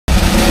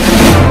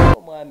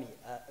mwami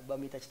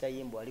bamuyita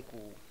Kitayimbo ali ku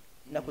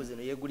nnaku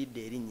zino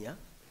yeegulidde erinnya.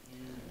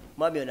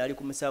 Mwami ono ali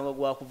ku musango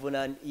gwa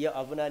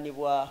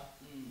avunaanibwa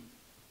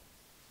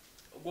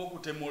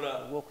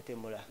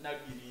ogw'okutemula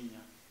Nagirinya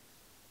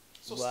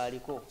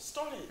gwaliko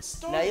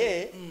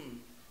naye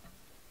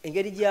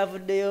engeri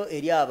gyavuddeyo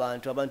eri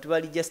abantu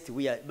bali just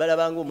weird,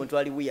 balabanga omuntu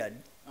ali weird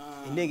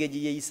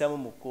engeri yeeyisamu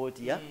mu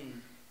kkooti ya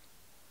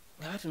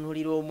nga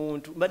batunuulira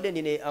omuntu. Mbadde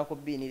ndine Uncle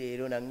Bean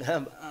leero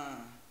naŋŋamba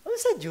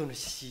omusajja ono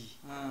kiki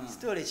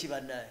sitole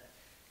kibannaye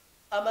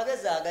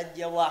amagezi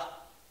agajja wa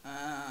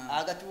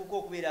agatuuka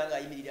okubeera nga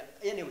ayimirira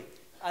anyway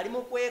ali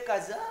mu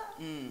kwekaza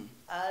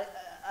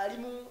ali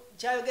mu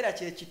kyayogera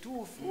kye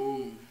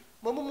kituufu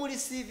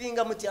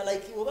mumurisivinga mutya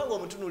like obanga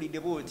omutunuulidde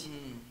bwoti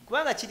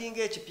kubanga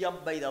kiringa ekipya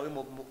by the way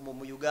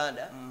mu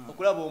Uganda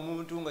okulaba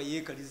omuntu nga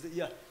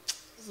yeekaliza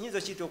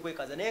nyinza kiyita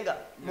okwekaza naye nga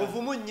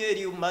muvumu nnyo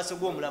eri mu maaso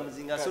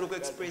g'omulamuzi nga asobola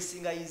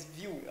okuexpressinga his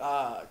view.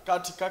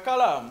 Kati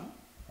Kakalaamu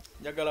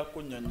njagala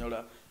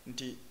kunnyonnyola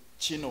nti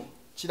kino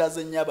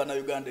kiraze nnyo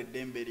Abannayuganda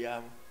eddembe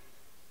lyabo.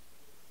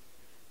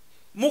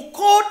 Mu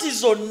kkooti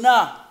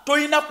zonna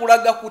tolina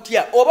kulaga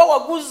kutya oba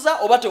waguzza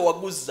oba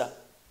tewaguzza.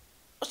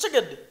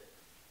 Otegedde?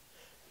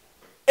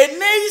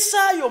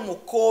 Enneeyisa yo mu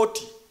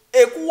kkooti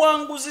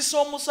ekuwanguzisa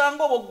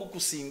omusango oba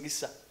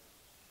ogukusingisa.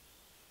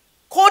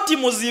 Kkooti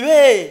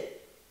muzibe,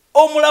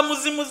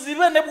 omulamuzi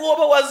muzibe, ne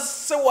bw'oba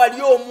wasse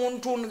wali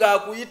omuntu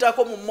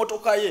ng'akuyitako mu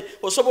mmotoka ye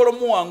osobola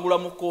omuwangula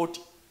mu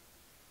kkooti.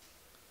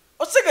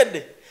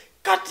 Otegedde?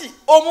 Kati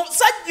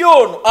omusajja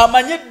ono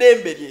amanye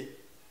eddembe lye.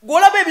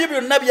 Gwolaba ebyo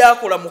byonna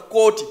byakola mu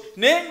kkooti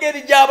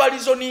n'engeri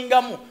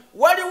gy'abalizoningamu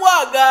waliwo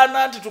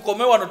agaana nti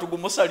tukome wano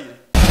tugumusalire.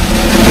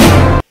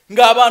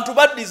 Ng'abantu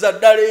baddiza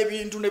ddala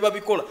ebintu ne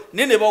babikola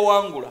naye ne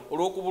bawangula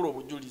olw'okubula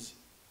obujulizi.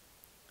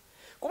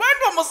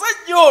 Kubanga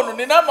omusajja ono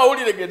nina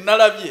amawulire ge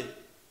nalabye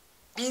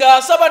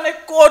ng'asaba ne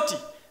kkooti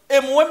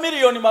emuwe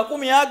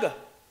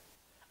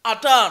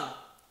 $500,000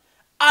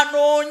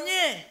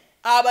 anoonye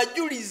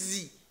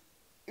abajulizi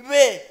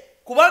be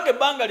kubanga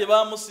ebbanga lye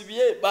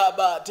bamusibye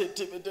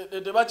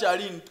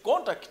tebakyali in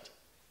contact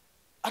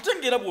ate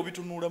ng'era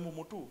bw'obitunuula mu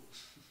mutu.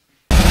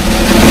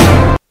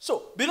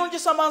 So birungi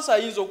Samansa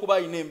ayinza okuba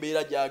ayina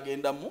embeera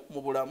gy'agendamu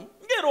mu bulamu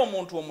ng'era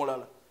omuntu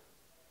omulala.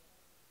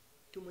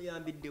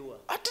 Tumuyambiddewa.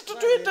 Ati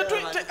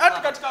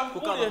kati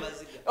kankubulire.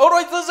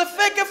 Olwo zoze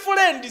fake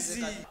friends.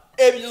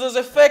 Ebyo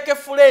zoze fake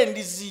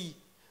friends.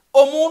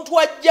 Omuntu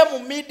ajja mu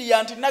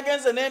media nti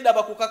nagenze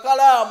nendaba ku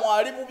Kakalaamu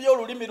ali mu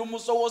by'olulimi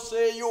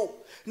lumusowoseeyo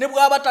ne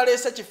bw'aba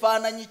taleese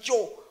kifaananyi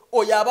kyo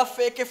oyo aba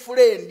fake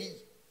friend.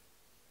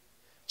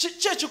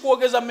 Kiki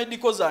kikwogeza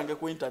medical zange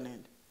ku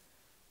internet?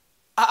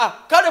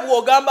 Kale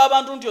bw'ogamba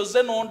abantu nti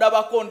ozze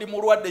n'ondabako ndi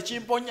mulwadde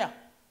kimponya.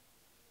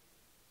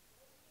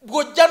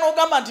 Bw'ojja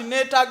n'ogamba nti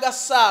neetaaga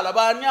ssaala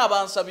baani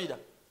abansabira.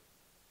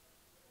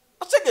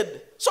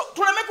 Otegedde? So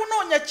tuleme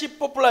kunoonya cheap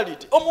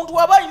popularity. Omuntu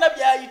waba alina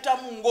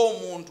by'ayitamu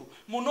ng'omuntu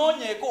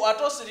munoonyeeko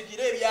ate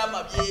osirikire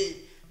ebyama bye.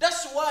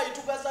 That's why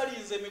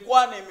tugazalinze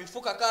emikwano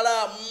emifu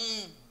Kakalaamu.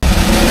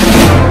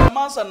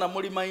 Samansa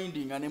namuli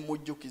mindinga ne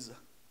mujjukiza.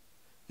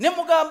 Ne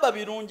mugamba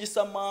birungi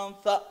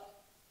Samantha.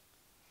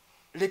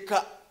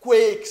 Leka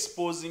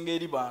kwe-exposing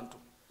eri bantu.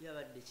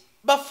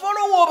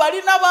 Bafolowo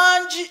balina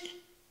bangi.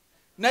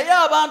 Naye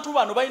abantu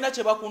bano balina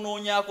kye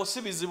bakunoonyaako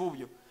si bizibu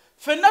byo.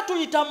 Ffenna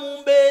tuyita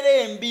mu mbeera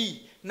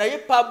embi naye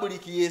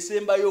public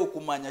yeesembayo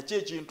okumanya ki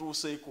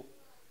ekintuuseeko.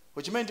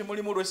 Okimanyi nti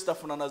mulimu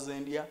lwesitafuna na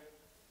zendya.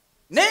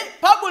 Ne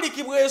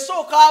public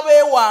bw'esooka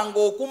abeewanga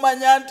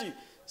okumanya nti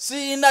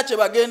siyina kye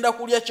bagenda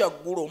kulya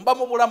kyaggulo mba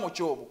mu bulamu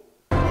kyobwo.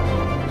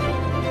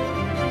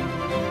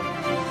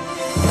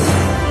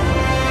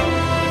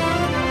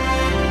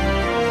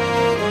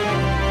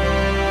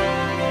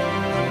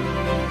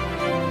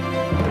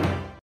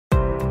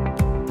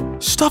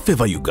 Staff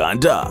Eva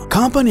Uganda,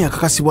 kampani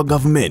akakasibwa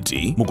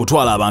gavumenti mu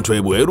kutwala abantu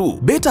ebweru,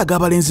 beetaaga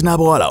abalenzi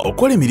n'abawala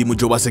okukola emirimu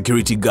gy'obwa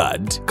security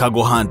guard,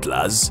 cargo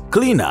handlers,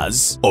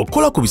 cleaners,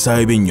 okukola ku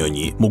bisaawe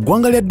by'ennyonyi mu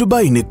ggwanga lya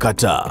Dubai ne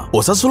Qatar.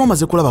 Osasula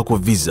omaze kulabako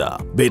visa.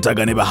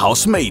 Beetaaga ne ba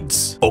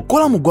housemaids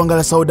okukola mu ggwanga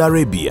lya Saudi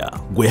Arabia.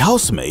 Gwe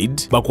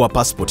housemaid bakuwa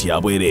passport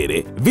ya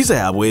bwereere, visa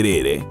ya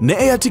bwereere ne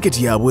air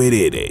ticket ya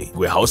bwereere.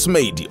 Gwe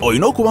housemaid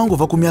olina okuba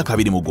ng'ova ku myaka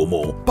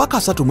 21 paka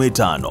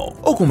 35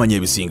 okumanya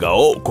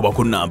ebisingawo kuba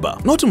ku nnamba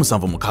noti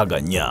 764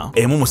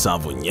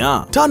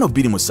 174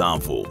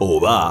 527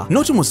 oba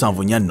noti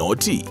 74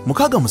 noti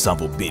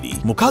 672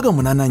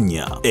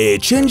 684.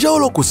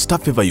 Ekyenjawulo ku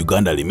Staff Eva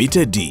Uganda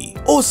Limited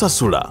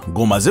osasula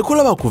ng'omaze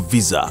kulaba ku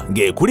visa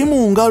ng'ekuli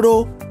mu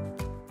ngalo.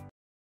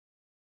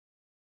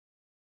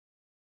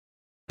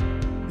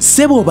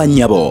 Sebo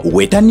banyabo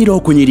wetanira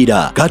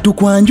okunyirira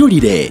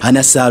katukwanjulire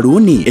Hana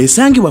Saluni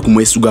esangibwa ku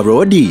Mwesuga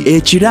Road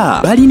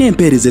ekira balina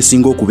empeereza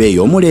esinga okuba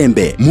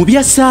ey'omulembe mu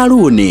bya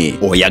saluni.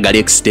 Oyagala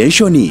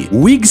extension,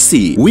 wigs,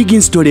 wig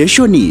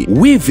installation,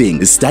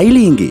 weaving,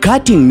 styling,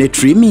 cutting ne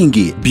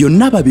trimming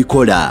byonna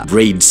babikola.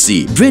 Braids,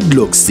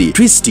 dreadlocks,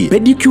 twist,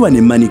 pedicure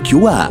ne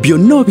manicure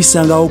byonna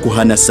obisangawo ku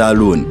Hana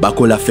Salon.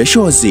 Bakola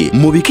facials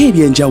mu bika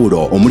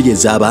eby'enjawulo omuli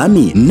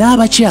ez'abaami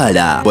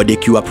n'abakyala.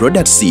 Bodicure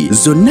products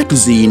zonna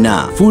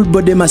tuziyina. Full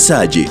body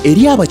massage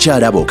eri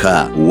abakyala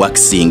bokka.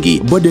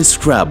 Waxing, body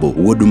scrub,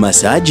 wood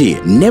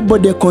massage ne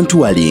body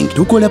contouring.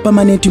 Tukola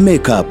permanent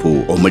makeup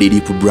omuli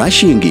lip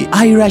brushing,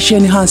 eyelash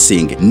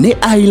enhancing ne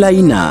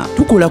eyeliner.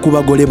 Tukola ku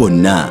bagole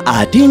bonna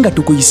ate nga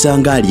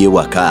tukuyisanga ali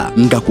ewaka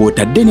nga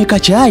kwotadde ne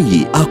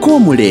kacaayi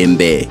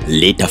ak'omulembe.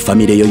 Leeta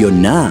famire yo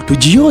yonna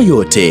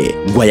tugiyoyoote.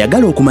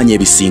 Gwayagala okumanya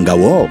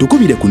ebisingawo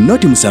tukubire ku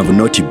noti 7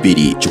 noti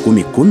 2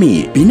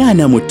 10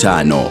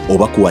 45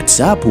 oba ku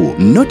WhatsApp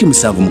noti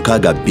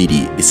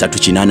 762 385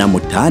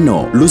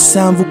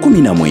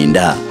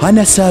 719.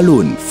 Hana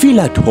Salon,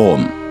 feel at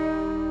home.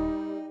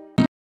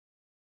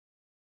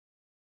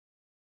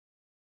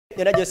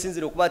 Era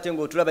josinzira okuba ate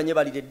ng'otulaba nnyo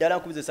balire ddala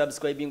nkubize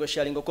subscribing,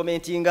 sharing,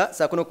 commentinga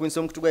sakuno ku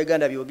nsonga kutugwa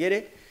Uganda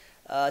byogere.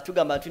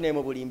 Tugamba ntune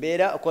mu buli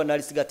mbeera okuba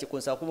nali sigati ku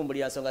nsa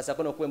kubumbulira nsonga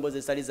sakuno ku embozi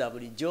esali za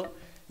bulijjo.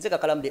 Nze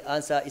Kakalamu the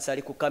answer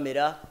isali ku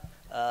kamera.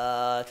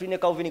 Tuline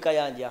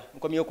Kayanja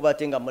nkomye okuba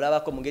ate nga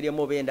mulabako mu ngeri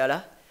emu oba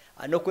endala.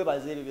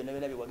 N'okwebaza ebyo byonna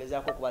byonna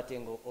byewagezaako okuba ate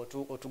nga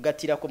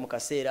otugattirako mu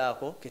kaseera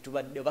ako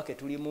ketubadde oba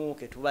ketulimu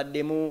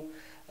ketubaddemu.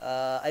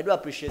 I do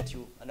appreciate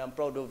you and I'm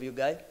proud of you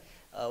guys.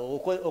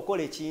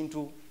 Okola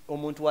ekintu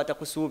omuntu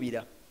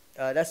watakusuubira.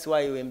 That's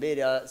why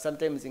wembeera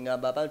sometimes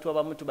ngamba abantu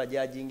abamu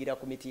tubajajingira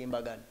ku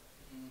mitimbagano.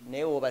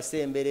 Naye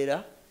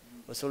obasemberera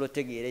osobola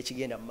otegeera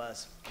ekigenda mu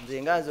maaso.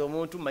 Nze nganze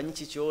omuntu manyi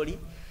kikyoli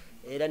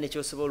era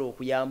nekyosobola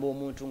okuyamba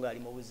omuntu ng'ali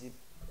mu buzibu.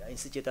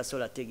 Ensi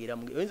kyetasobola tegeera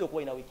oyinza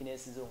okuba ina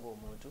weaknesses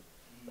ng'omuntu.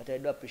 But I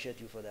do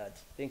appreciate you for that.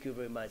 Thank you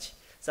very much.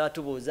 Saa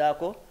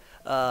tubuuzaako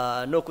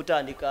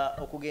n'okutandika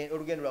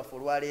olugendo lwaffe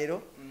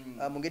olwaleero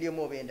mu ngeri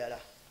emu oba endala.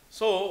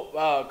 So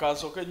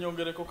kansooke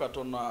nnyongereko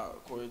katono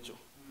ku ekyo.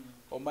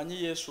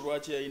 Omanyi Yesu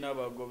lwaki yalina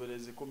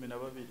abagoberezi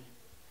 12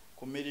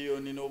 ku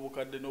miliyoni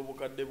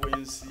n'obukadde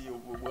bw'ensi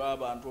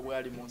bw'abantu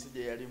obwali mu nsi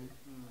gye yalimu.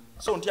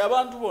 So nti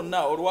abantu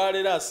bonna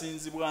olwaleero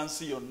asinzibwa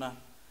nsi yonna.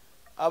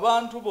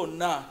 Abantu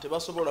bonna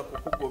tebasobola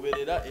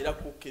kukugoberera era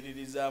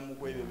kukkiririzaamu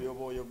ku ebyo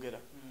by'oba oyogera.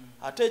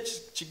 Ate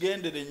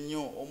kigendere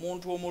nnyo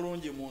omuntu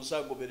omulungi mu nsi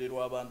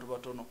agobererwa abantu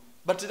batono.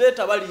 But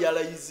leeta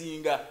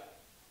baliyalayizinga.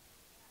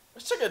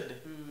 Ekigedde.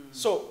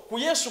 So ku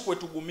Yesu kwe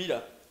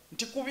tugumira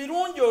nti ku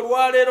birungi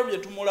olwaleero bye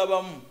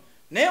tumulabamu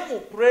naye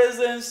mu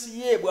presence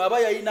ye bw'aba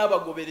yalina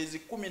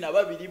abagoberezi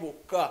 12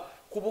 bokka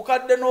ku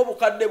bukadde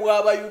n'obukadde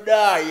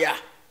bw'Abayudaaya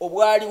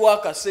obwaliwo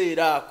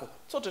akaseera ako.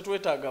 So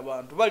tetwetaaga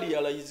abantu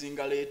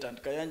baliyalayizinga leeta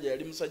nti Kayanja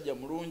yali musajja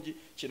mulungi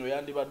kino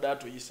yandibadde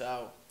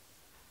atuyisaawo.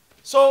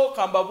 So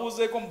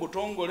kambabuuzeeko mu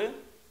butongole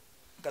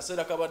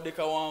kaseera kabadde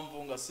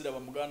kawanvu nga siraba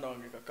muganda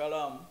wange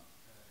Kakalaamu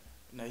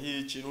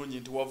naye kirungi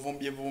nti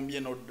wavumbye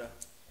nodda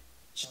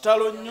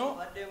kitalo nnyo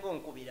badde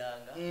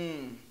ng'onkubiranga.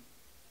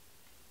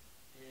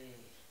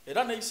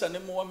 Era Neyisa ne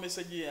muwa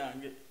message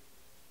yange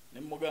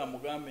ne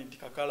mugambe nti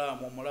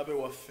Kakalaamu omulabe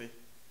waffe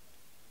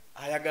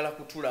ayagala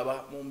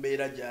kutulaba mu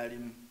mbeera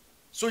gy'alimu.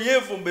 So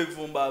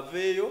yevumbevumba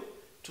aveeyo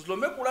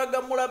tulome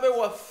kulaga mulabe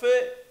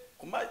waffe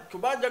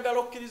kuba njagala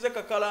okkirize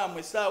Kakalaamu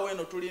essaawa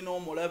eno tulina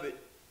omulabe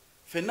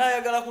ffenna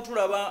ayagala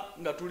kutulaba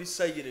nga tuli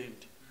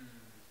silent.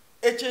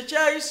 Ekyo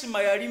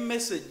ekyayisima yali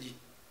message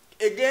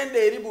egenda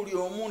eri buli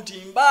omu nti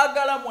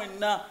mbaagala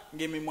mwenna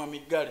ng'emimwa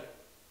miggale.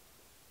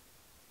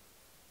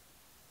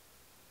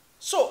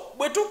 So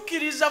bwe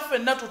tukkiriza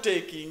ffenna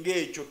tuteekinga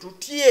ekyo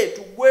tutye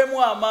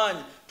tugwemu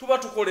amaanyi tuba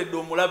tukoledde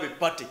omulabe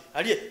pate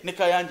aliye ne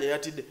Kayanja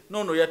yatidde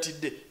nono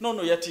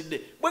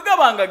yatidde bwe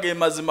gabanga ge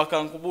mazima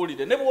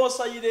kankubuulire ne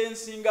bw'osayira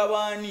ensinga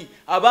baani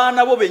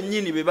abaana bo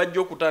bennyini be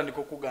bajja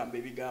okutandika okugamba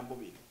ebigambo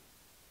bino.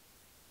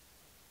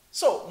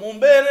 So mu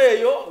mbeera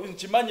eyo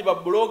nkimanyi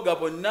babbuloga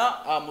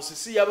bonna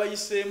musisi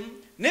yabayiseemu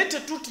naye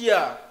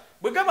tetutya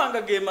bwe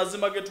gabanga ge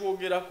mazima ge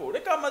twogerako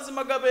leka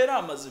amazima gabeera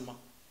amazima.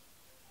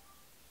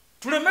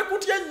 Tuleme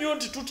kutya nnyo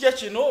nti tutya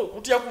kino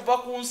kutya kuva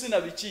ku nsi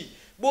na biki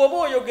bw'oba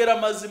oyogera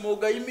mazima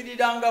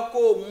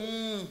ogayimirirangako.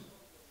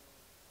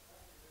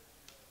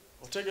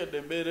 Otegedde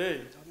embeera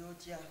eyo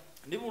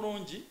ndi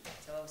bulungi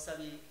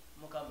sababusabi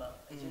mukama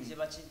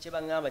kye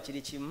baŋŋamba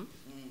kiri kimu.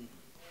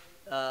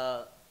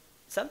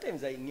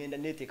 Sometimes ngenda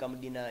neteeka mu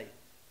dinaayo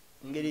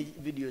ngeri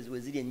videos we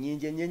ziri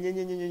ennyingi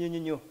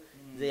nnyo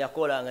ze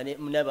yakolanga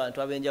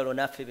n'abantu ab'enjawulo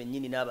naffe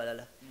bennyini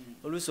n'abalala.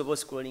 Oluusi oba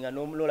oscrollinga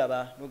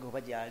n'olaba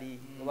n'ogeba gyali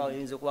oba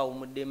oyinza okuba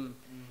awumuddemu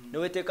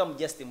neweteeka mu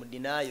just mu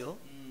dinaayo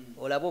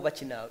olaba oba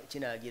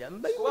kinaagira.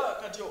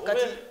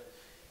 Kati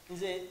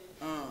nze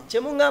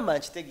kyemuŋŋamba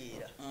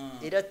nkitegeera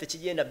era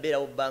tekigenda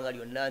bbeerawo bbanga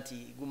lyonna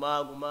nti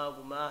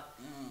guma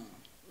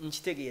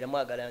nkitegeera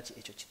mwagala nti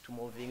ekyo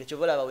kitumuvinga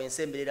ekyo olaba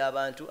wensemberera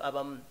abantu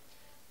abamu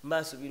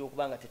masuubira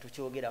okuba nga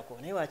tetukyogerako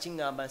naye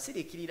wakiŋŋamba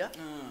nsirikirira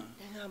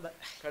ngamba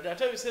kati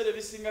ate ebiseera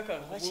ebisinga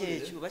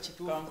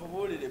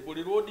kankubuulire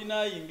buli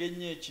lw'odinayinga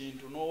ennyo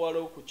ekintu n'owala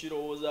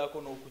okukirowoozaako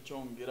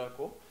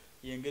n'okukyongerako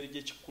y'engeri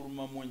gye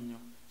kikulumamu ennyo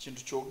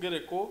kintu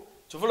kyogereko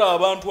kyovula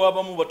abantu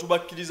abamu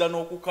batubakkiriza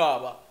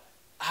n'okukaaba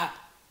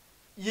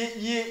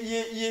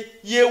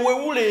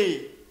yewewule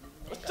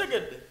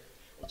okitegedde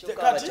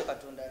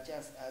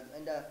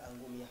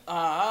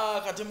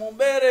kati mu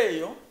mbeera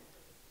eyo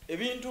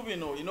ebintu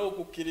bino olina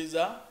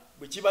okukkiriza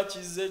bwe kiba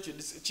kizze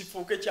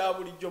kifuuke kya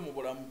bulijjo mu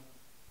bulamu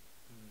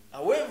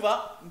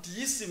however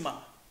nti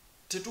Isima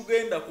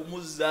tetugenda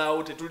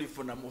kumuzzaawo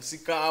tetulifuna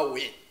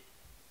musikaawe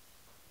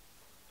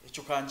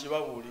ekyo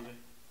kankibabuulire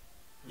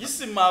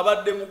Isima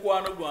abadde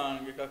mukwano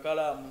gwange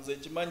Kakalaamu nze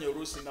kimanyi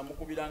oluusi nga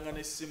mukubiranga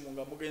n'essimu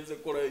nga mugenze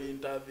kukolayo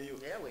interview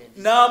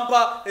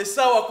nampa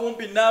essaawa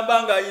kumpi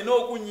namba nga alina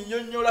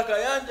okunyinyonnyola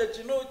Kayanja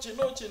kino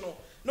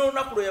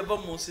n'olunaku lwe yava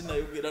mu nsi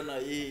nayogera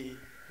naye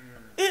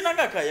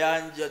nanga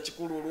Kayanja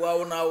kikulu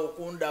olwawo naawe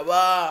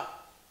okundaba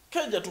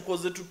kenja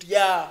tukoze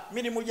tutya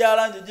mirimu gya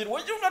langi giri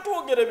wekyo nga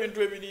twogera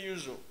ebintu ebiri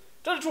yuzo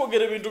tali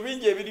twogera ebintu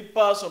bingi ebiri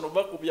personal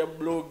oba ku bya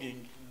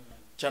blogging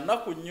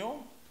kyanaku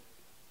nnyo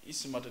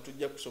Isima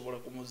tetujja kusobola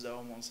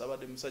kumuzzaawo mu nsi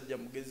abadde musajja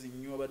mugezi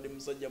nnyo abadde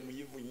musajja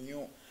muyivu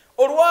nnyo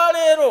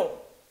olwaleero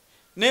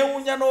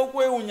neewuunya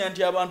n'okwewuunya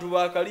nti abantu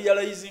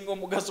bakaliyalayizinga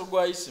omugaso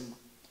gwa Isima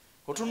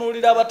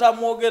otunuulira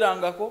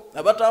abatamwogerangako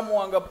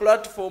abatamuwanga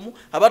platform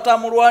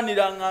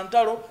abatamulwaniranga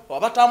ntalo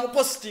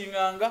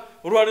abatamupostinganga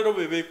olwaleero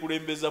be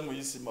beekulembeza mu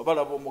Isima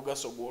balaba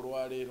omugaso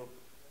gw'olwaleero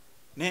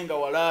naye nga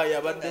walaaya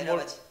abaddemu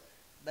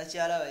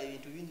bakyalaba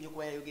ebintu bingi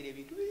kuba yayogera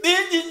ebintu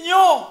bingi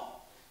nnyo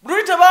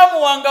buli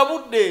tebamuwanga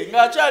budde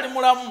ng'akyali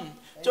mulamu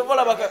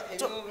kyovola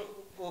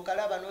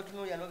okalaba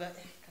n'otunuulira noga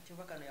kati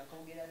bakano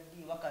yakogera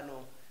ddi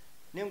bakano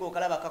naye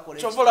ng'okalaba kakola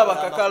kyovola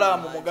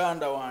Kakalaamu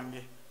muganda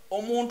wange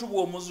omuntu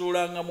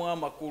bw'omuzuulangamu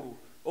amakulu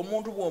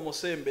omuntu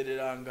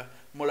bw'omusembereranga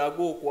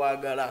mulage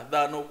okwagala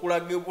dhana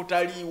okulaga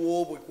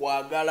obutaliiwo bwe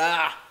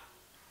kwagala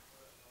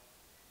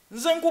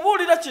nze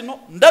nkubuulira kino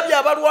ndabye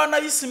abalwana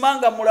Isima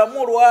nga mulamu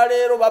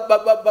olwaleero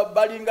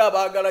balinga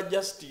abaagala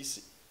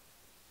justice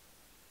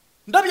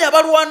ndabye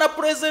abalwana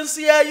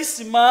presence ya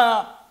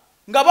Isima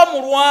nga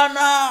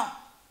bamulwana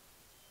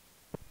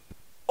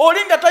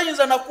oli nga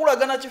tayinza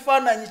nakulagana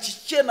kifaananyi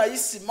kikye na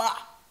Isima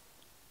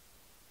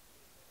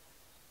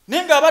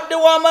naye nga abadde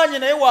w'amaanyi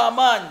naye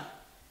w'amaanyi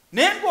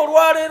naye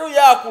ng'olwaleero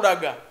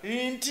yakulaga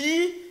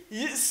nti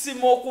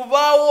Isima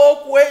okuvaawo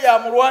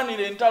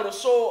okweyamulwanira entalo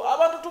so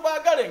abantu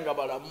tubaagale nga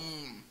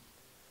balamu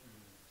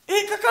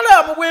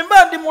Kakalaamu bwe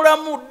mba ndi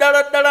mulamu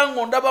ddala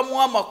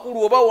ng'ondabamu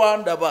amakulu oba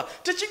wandaba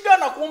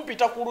tekigana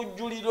kumpita ku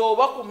lujjuliro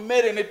oba ku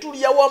mmere ne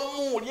tulya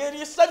wamu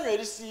lyeri essanyu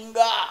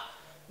erisinga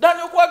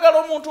dani okwagala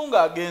omuntu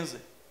ng'agenze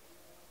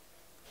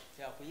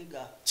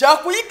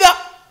kyakuyiga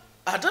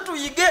ate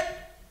tuyige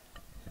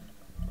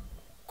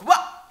kuba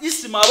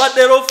Isima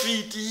abadde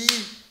rofiiti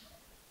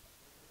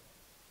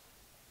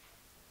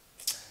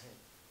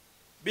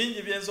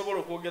bingi byensobola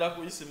okwogera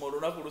ku Isima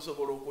olunaku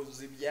lusobola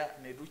okuzibya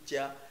ne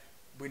lukya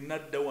bwe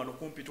nadda wano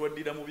kumpi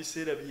twaddira mu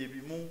biseera bye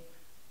bimu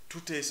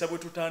tuteesa bwe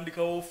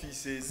tutandika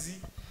offices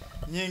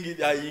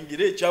nyingi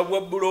ayingire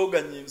ekyabwa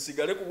bloga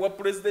nsigale ku bwa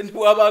president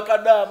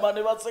w'abakadaama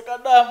ne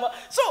basekadaama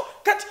so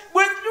kati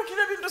bwe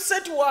njukira ebintu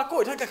seti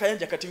wako etaka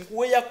Kayanja kati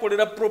nkuwe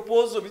yakolera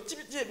proposal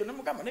bikibyebyo ne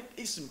mugamba ne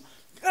Isima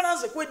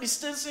kalanze kwe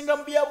distancinga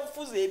mu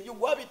byabufuzi ebyo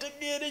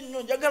gwabitegeera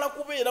ennyo njagala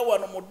kubeera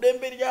wano mu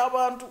ddembe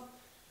ly'abantu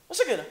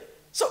osekera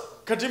so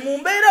kati mu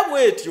mbeera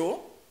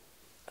bwetyo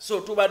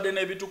so tubadde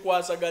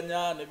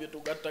nebitukwasaganya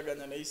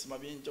nebitugattaganya ne Isima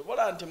bingi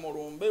obola nti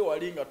mulumbe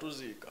wali nga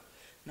tuziika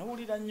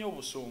nawulira nnyo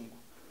obusungu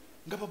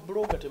nga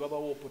babloga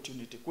tebabawo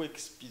opportunity ku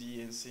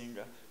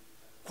experiencinga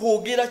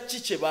kwogera ki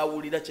kye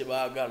baawulira kye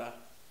baagala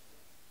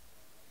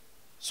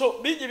so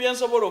bingi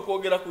byensobola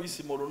okwogera ku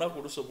Isima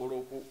olunaku lusobola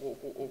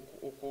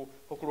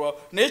okulwa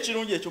naye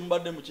kirungi ekyo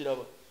mubadde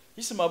mukiraba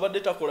Isima abadde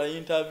takola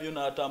interview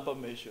n'atampa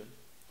mention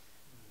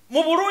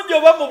mu bulungi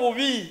oba mu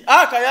bubi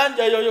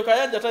Kayanja yoyo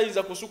Kayanja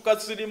tayinza kusukka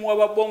sirimu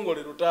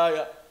ababongole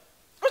lutaaya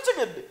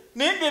okitegedde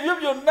naye ng'ebyo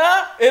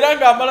byonna era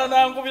ng'amala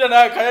nankubira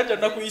naye Kayanja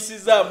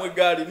nakuyisizaamu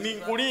egaali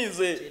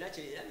ninkulinze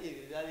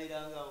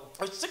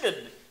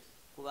okitegedde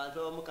ku bantu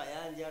abamu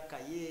Kayanja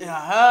kaye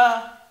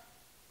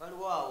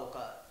waliwo awo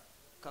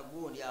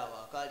kagundi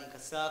awo akaali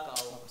kasaaka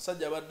awo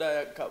omusajja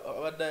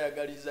abadde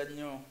ayagaliza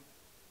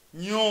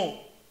nnyo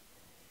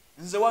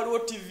nze waliwo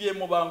TV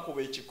emu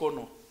bankuba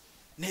ekikono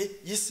ne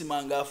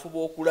Isima ng'afuba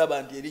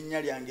okulaba nti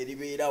erinnya lyange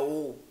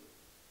libeerawo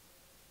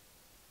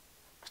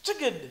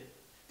kitegedde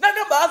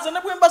nagamba aze ne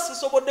bwe mba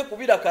sisobodde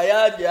kubira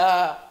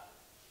Kayanja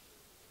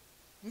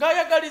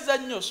ng'ayagaliza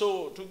nnyo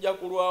so tujja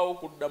kulwawo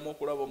kuddamu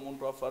okulaba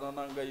omuntu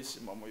afaanana nga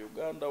Isima mu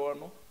Uganda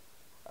wano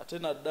ate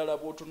naddala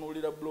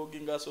bw'otunuulira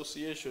blogging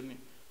association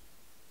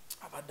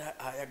abadde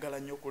ayagala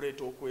nnyo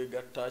okuleeta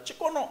okwegatta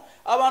kikono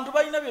abantu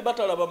balina bye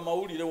batalaba mu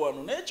mawulire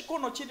wano naye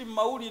ekikono kiri mu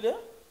mawulire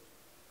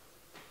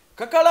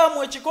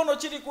Kakalaamu ekikono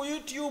kiri ku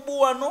YouTube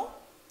wano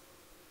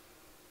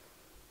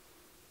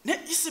ne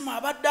isima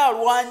abadde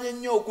alwanye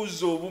nnyo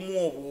okuzza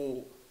obumu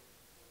obwo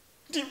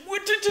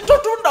nti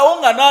totundawo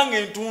nga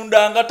nange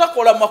ntunda nga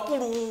takola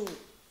makulu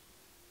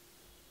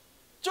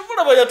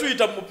kyovulaba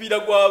yatuyita mu mupiira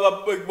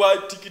gwa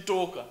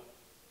tikitoka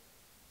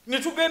ne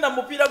tugenda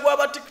mu mupiira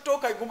gw'aba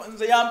tikitoka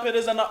nze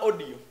yampereza na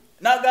audio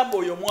n'agamba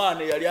oyo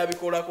mwana yali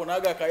abikolako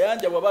n'aga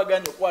Kayanja bw'aba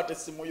aganye okwata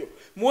essimu yo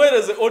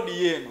muweereze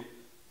audio eno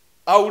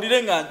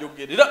awulire nga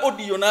njogera era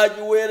audio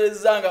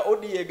n'agiweereza nga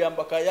audio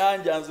egamba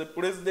Kayanja nze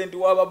pulezidenti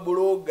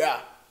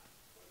w'ababuloga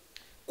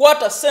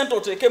kwata ssente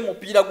oteeke mu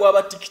mupiira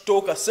gw'aba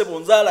tikitoka ssebo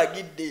nze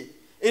alagidde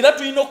era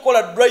tulina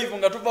okukola drive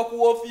nga tuva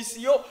ku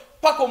ofiisi yo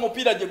paka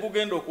omupiira gye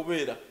gugenda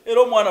okubeera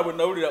era omwana bwe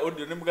nawulira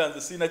audio ne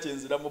muganze siina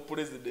kyenzira mu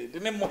pulezidenti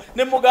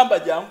ne mugamba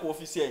jangu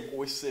ofiisi yayi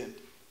nkuwe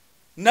ssente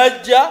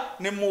najja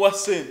ne muwa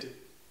ssente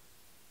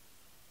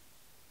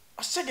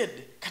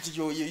asegedde kati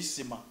yoyo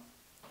isima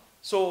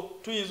so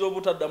tuyinza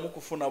obutaddamu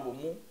kufuna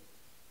bumu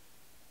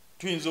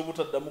tuyinza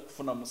obutaddamu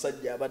kufuna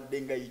musajja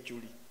abadde nga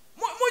yikyuli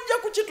mujja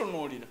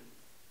kukitunuulira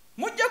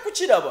mujja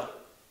kukiraba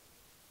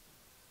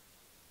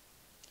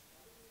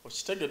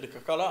okitegedde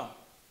Kakalaamu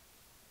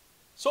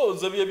so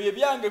nze bye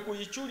byange ku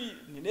yikyuli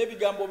nina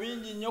ebigambo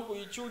bingi nnyo ku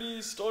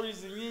yikyuli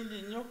stories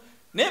nyingi nnyo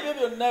n'ebyo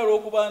byonna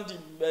olw'okuba nti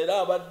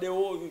era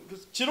abaddewo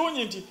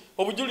kirungi nti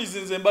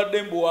obujulizi nze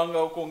mbadde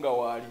mbuwangako nga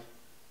waali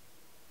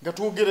nga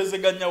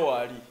tugerezeganya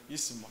waali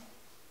isima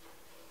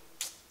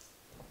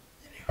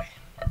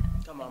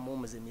kama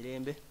mumuze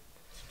mirembe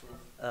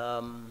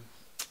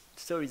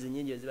stories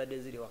nyingi ezibadde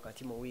ziri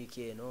wakati mu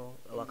wiiki eno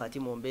wakati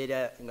mu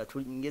mbeera nga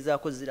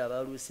tungezaako ziraba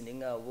aluusi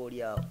nenga oba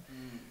oli awo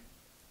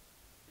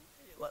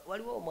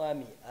waliwo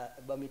omwami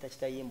bamuyita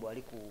Kitayimbwa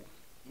ali ku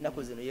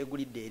nnaku zino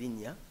yeegulidde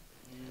erinnya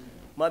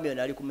mwami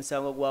ono ali ku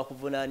musango gwa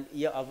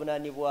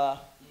avunaanibwa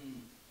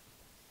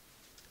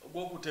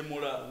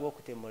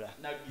ogw'okutemula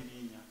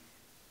Nagirinya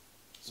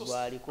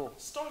gwaliko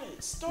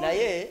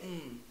naye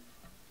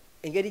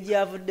engeri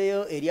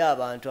gyavuddeyo eri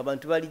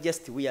abantu bali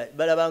just weird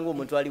balabanga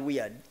omuntu ali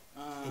weird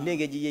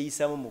engeri gye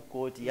yeeyisamu mu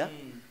kkooti ya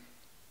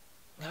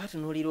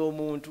abatunuulira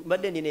omuntu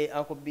mbadde ndine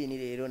Uncle Bean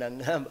leero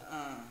nagamba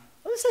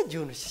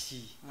omusajja ono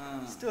kiki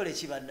sitole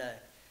kibannaye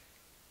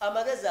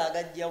amagezi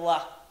agajja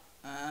wa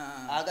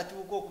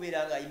agatuuka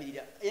okubeera nga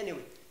ayimirira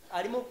anyway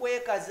ali mu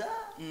kwekaza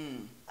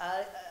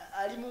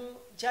ali mu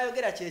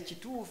kyayogera kye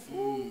kituufu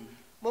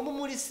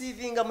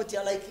mumurisivinga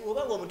mutya like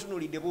obanga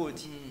omutunuulidde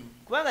bwoti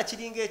kubanga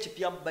kiringa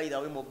ekipya by the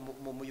way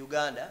mu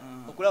Uganda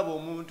okulaba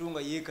omuntu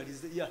nga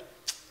yeekaliza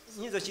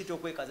nyinza okiyita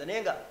okwekaza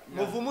naye nga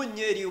muvumu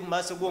nnyo eri mu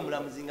maaso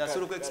g'omulamuzi nga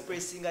asobola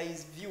okuexpressinga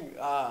his view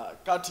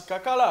kati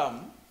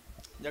Kakalaamu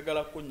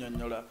njagala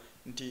kunnyonnyola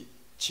nti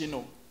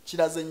kino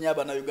kiraze nnyo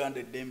Abanayuganda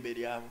eddembe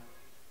lyabo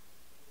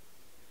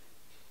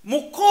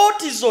mu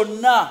kkooti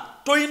zonna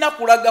tolina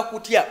kulaga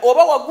kutya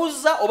oba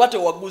waguzza oba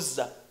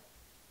tewaguzza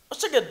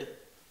otegedde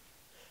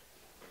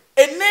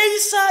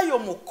Neyisa yo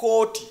mu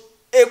kkooti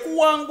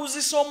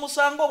ekuwanguzisa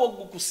omusango oba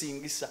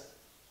ogukusingisa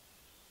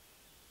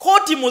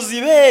kkooti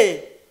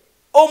muzibe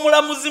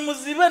omulamuzi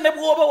muzibe ne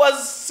bw'oba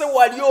wazise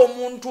wali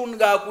omuntu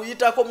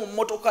ng'akuyitako mu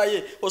mmotoka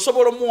ye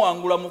osobola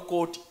omuwangula mu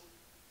kkooti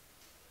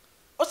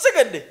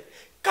otegedde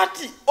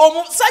kati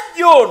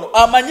omusajja ono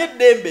amanye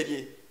eddembe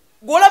lye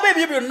gw'olaba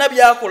ebyo byonna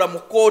byakola mu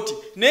kkooti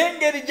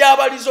n'engeri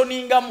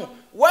gy'abalizoningamu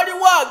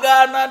waliwo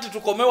agaana nti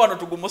tukome wano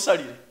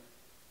tugumusalire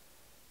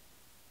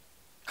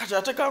kati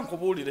ate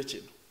kankubuulire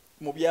kino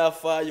mu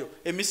byafaayo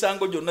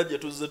emisango gyonna gye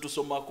tuzze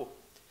tusomako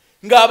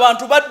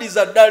ng'abantu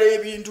baddiza ddala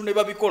ebintu ne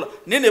babikola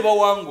naye ne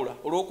bawangula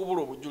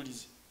olw'okubula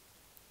obujulizi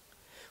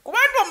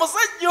kubanga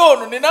omusajja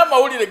ono nina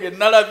amawulire ge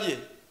nalabye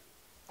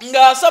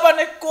ng'asaba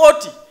ne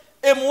kkooti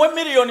emuwe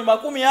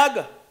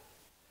 $50,000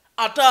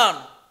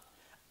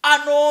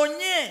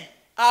 anoonye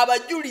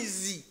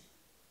abajulizi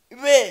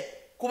be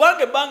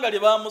kubanga ebbanga lye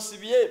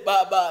bamusibye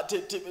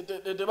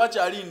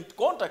tebakyali in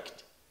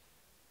contact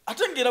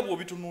ate ngera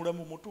bw'obitunuula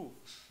mu mutuufu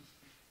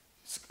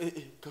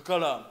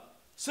Kakalaamu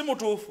si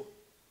mutuufu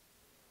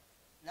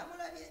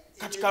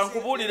kati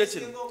kankubuulire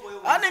kino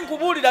ani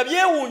nkubuulira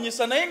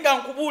byewuunyisa naye nga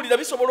nkubuulira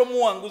bisobola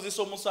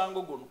omuwanguzisa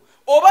omusango guno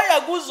oba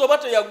yaguzza oba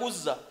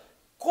teyaguzza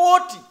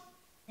kkooti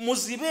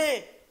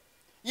muzibe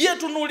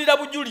yeetunuulira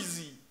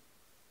bujulizi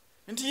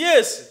nti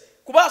yes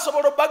kuba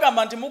asobola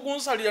obbagamba nti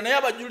mugunsalira naye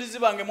abajulizi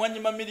bange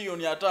mwanyima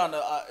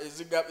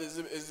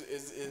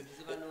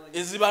 $5,000,000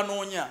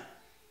 ezibanoonya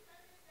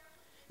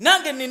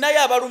nange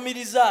ninayo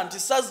abalumiriza nti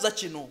sazza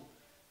kino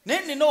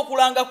naye nina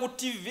okulanga ku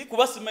TV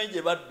kuba simanyi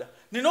gye badda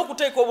nina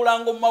okuteeka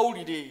obulango mu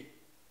mawulire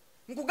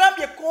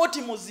nkugambye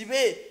kkooti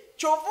muzibe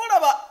kyova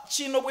olaba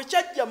kino bwe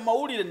kyajja mu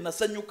mawulire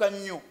nasanyuka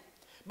nnyo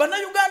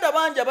Bannayuganda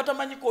bangi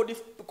abatamanyi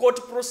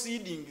court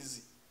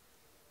proceedings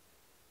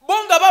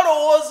bonga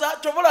balowooza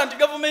kyova nti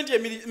gavumenti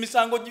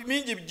emisango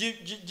mingi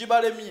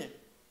gibalemye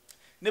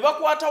ne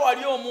bakwata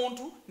wali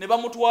omuntu ne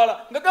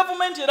bamutwala nga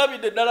gavumenti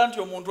erabidde ddala nti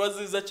omuntu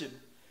azizza kino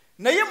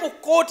naye mu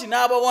kkooti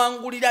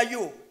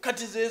n'abawangulirayo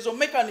kati zeezo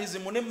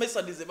mechanism ne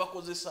method ze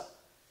bakozesa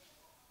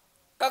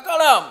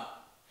Kakalaamu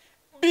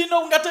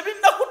bino nga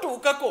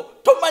tebinnakutuukako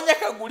tomanya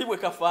kaguli bwe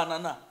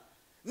kafaanana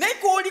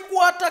Neko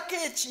olikwatako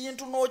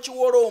ekintu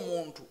n'okiwola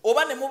omuntu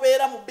oba ne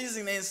mubeera mu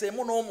bizinensi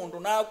emu n'omuntu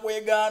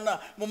n'akwegaana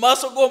mu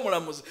maaso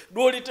g'omulamuzi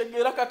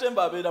lw'olitegeera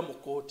Katemba abeera mu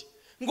kkooti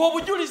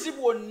ng'obujulizi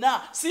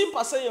bwonna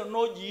simpase yonna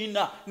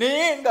ogiyina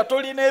naye nga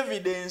tolina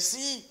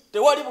evidensi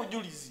tewali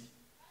bujulizi.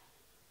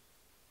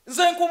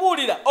 Nze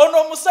nkubuulira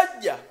ono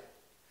omusajja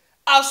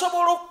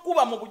asobola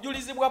okukuba mu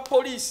bujulizi bwa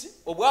poliisi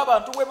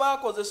obw'abantu bwe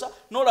baakozesa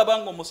n'olaba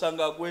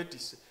ng'omusango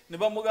agwetise ne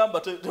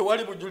bamugamba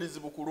tewali bujulizi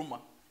bukuluma.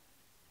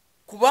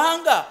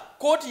 Kubanga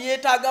kooti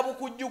yeetaaga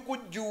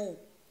bukujjukujju.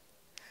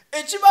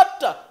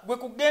 Ekibatta gwe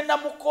kugenda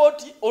mu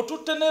kooti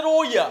otutte ne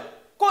looya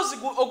kozi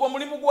ogwo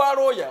mulimu gwa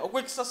looya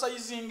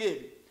ogw'ekisasayizinga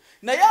ebyo.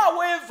 Naye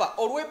aweeva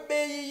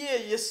olw'ebbeeyi ye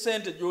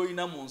ey'essente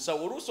gy'olina mu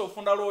nsawo oluusi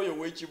ofuna looya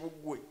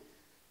ow'ekibuggwe.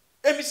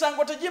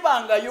 Emisango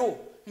tegibangayo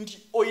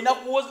nti olina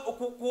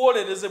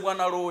kuwolerezebwa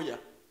na looya.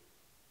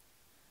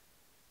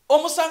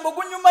 Omusango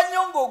gunyuma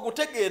nnyo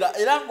ng'ogutegeera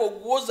era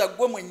ng'oguwoza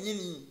ggwe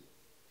mwennyini.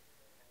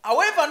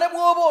 Aweeva ne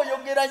bw'oba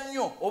oyogera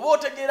nnyo oba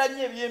otegeera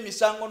nnyo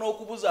eby'emisango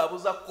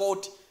n'okubuzaabuza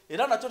kkooti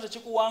era nakyo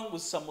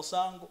tekikuwangusa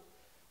musango.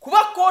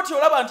 Kuba kkooti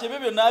olaba nti ebyo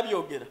byonna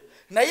abyogera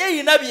naye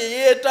erina bye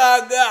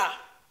yeetaaga.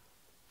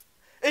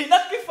 Erina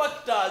key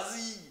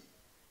factors.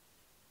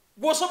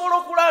 Bw'osobola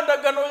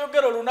okulandaga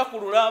n'oyogera olunaku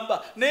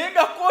lulamba naye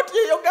nga kkooti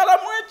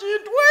eyogeramu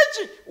ekintu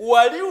eki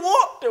waliwo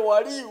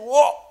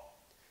tewaliwo.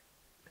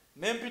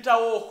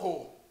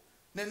 Nempitawooko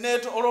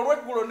olwo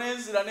lw'eggulo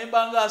n'enzira ne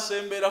mba nga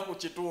asembera ku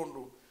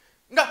kitundu.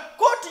 Nga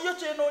kkooti yo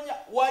kyenoonya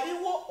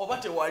waliwo oba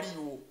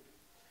tewaliwo.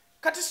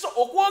 Kati so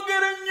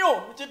okwogera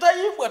ennyo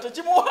kitayimbwa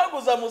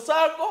tekimuwanguza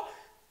musango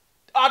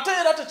ate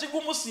era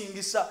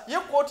tekigumusingisa. Ye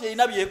kkooti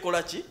erina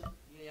byekola ki?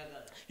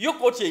 Yo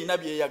kkooti erina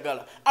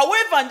byeyagala.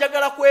 Aweeva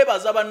njagala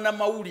kwebaza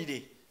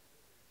bannamawulire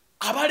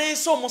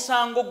abaleese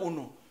omusango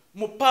guno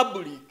mu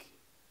public.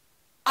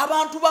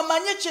 Abantu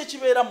bamanye ki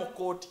ekibeera mu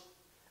kkooti.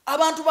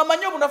 Abantu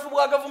bamanye obunafu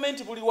bwa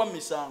gavumenti buliwa mu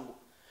misango.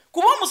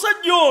 Kuba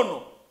omusajja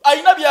ono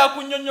alina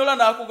byakunnyonnyola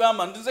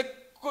n'akugamba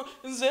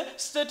nze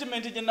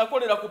statement gye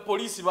nakolera ku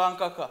poliisi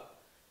bankaka.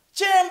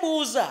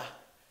 Kyembuuza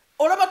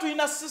olaba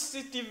tulina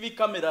CCTV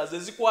cameras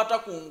ezikwata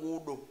ku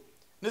nguudo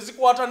ne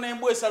zikwata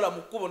n'embwa esala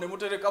mu kkubo ne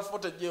mutereka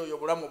footage eyo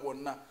obulamu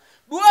bwonna.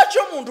 Lwaki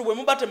omuntu bwe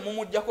muba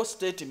temumuggyako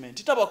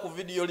statement taba ku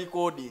video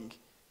recording?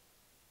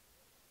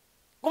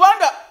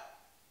 Kubanga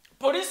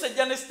poliisi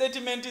ejja ne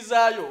statement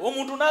zaayo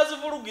omuntu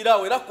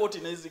n'azivulugirawo era kkooti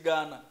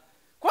n'ezigaana.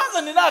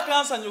 Kwanza nina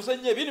akansanyusa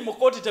nnyo ebiri mu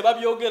kkooti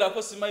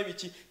tebabyogerako simanyi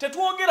biki.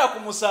 Tetwogera ku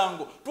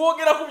musango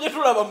twogera ku bye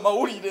tulaba mu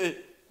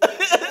mawulire.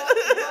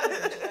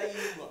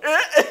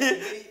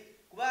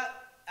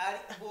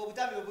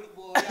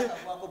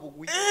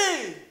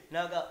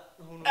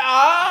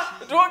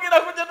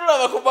 Twogera ku bye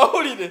tulaba ku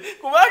mawulire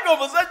kubanga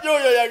omusajja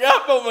oyo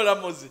yagamba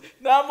omulamuzi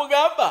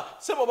n'amugamba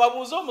sebo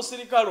babuuze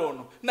omusirikale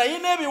ono naye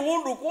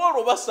n'ebiwundu ku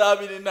olwo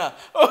basaabirina.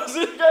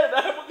 Omusirikale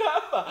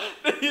n'amugamba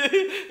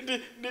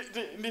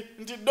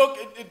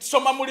nti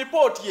soma mu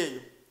lipooti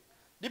eyo.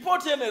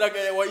 Lipooti eno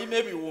eraga wayina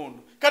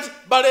ebiwundu. Kati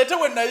baleete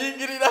we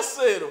nayingirira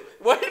seero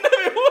wayina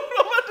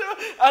ebiwundu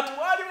ati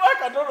waliwo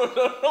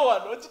akatonotono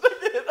wano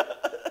kitegeera.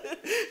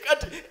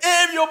 Kati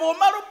ebyo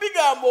bw'omala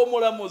obigamba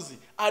omulamuzi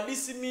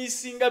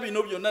adisimisinga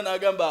bino byonna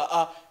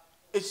n'agamba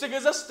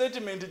ekitegeeza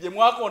statement gye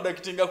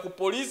mwakondakitinga ku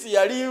poliisi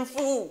yali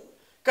nfu.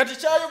 Kati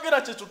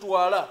kyayogera kye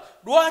tutwala.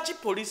 Lwaki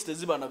poliisi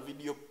teziba na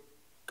video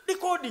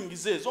recording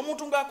zezo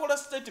omuntu ng'akola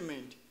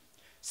statement?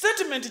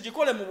 Statement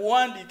gikole mu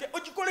buwandiike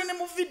ogikole ne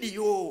mu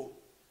video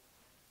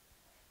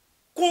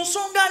ku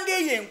nsonga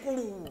ng'eyo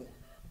enkulu.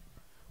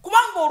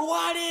 Kubanga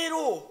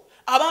olwaleero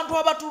abantu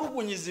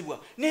abatulugunyizibwa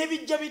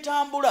n'ebijja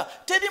bitambula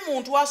teri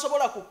muntu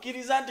asobola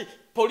kukkiriza nti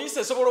poliisi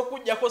esobola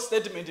okuggyako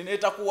statement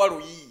n'etakuwa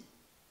luyi.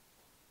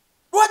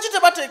 Lwaki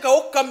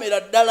tebateekawo kamera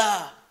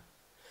ddala?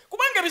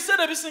 Kubanga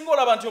ebiseera ebisinga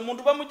olaba nti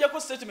omuntu bamuggyako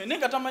statement naye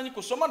nga tamanyi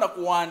kusoma na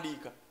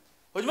kuwandiika.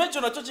 Okimanyi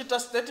kyo nakyo kita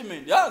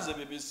statement nze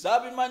bye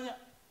bisaabimanya.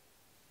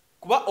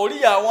 Kuba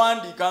oli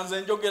yawandiika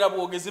nze njogera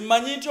bwogezi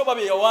mmanyi nti oba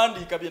bye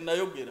yawandiika bye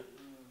nayogera.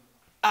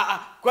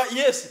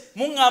 Yes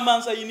muŋŋamba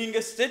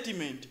nsayininga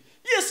statement.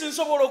 Yes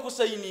nsobola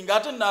okusayininga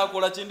ate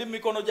naakola kindi mu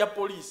mikono gya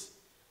poliisi.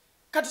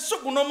 Kati so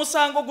guno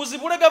omusango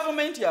guzibule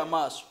gavumenti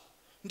amaaso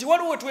nti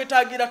waliwo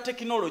twetaagira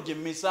tekinologi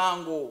mu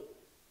misango.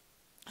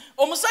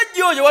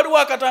 Omusajja oyo waliwo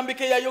akatambi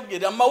ke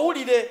yayogera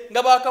mawulire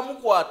nga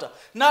baakamukwata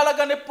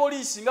n'alaga ne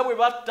poliisi nga bwe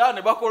batta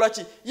ne bakola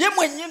ki ye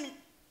mwennyini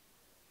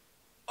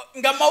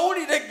nga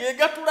mawulire ge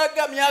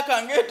gatulaga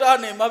myaka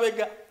ng'etaano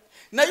emabega.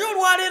 Naye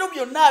olwaleero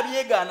byonna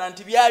abyegaana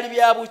nti byali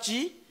bya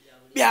buki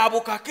bya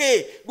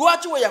bukake.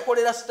 Lwaki we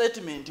yakolera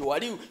statement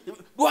wali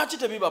lwaki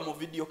tebiba mu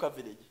video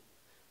coverage?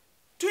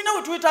 Tulina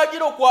we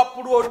twetaagira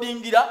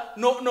okwapuloadingira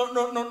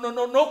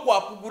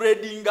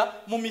n'okwapuguredinga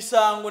mu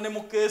misango ne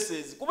mu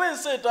cases kuba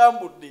ensi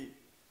etambudde.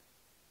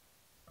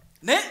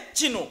 Ne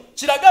kino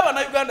kiraga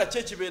Abannayuganda ki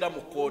ekibeera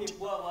mu kkooti.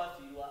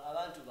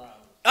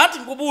 Anti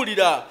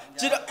nkubuulira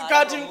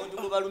kati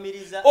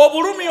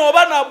obulumi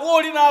oba nabwo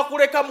oli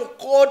n'akuleka mu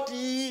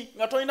kkooti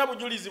nga tolina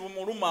bujulizi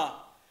bumuluma.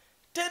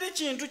 Teri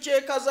kintu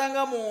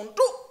kyekazanga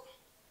muntu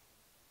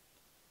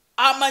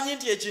amanyi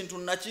nti ekintu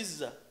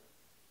nakizza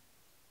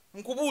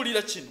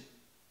nkubuulira kino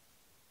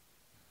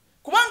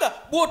kubanga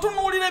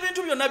bw'otunuulira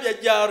ebintu byonna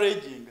byajja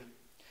arejinga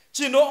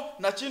kino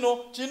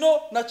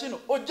na kino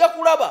ojja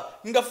kulaba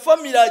nga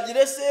family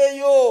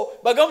agireseeyo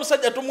baga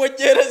musajja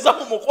tumwejjereza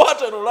mu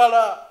mukwate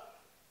lulala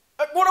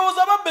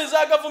kulowooza babbe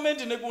za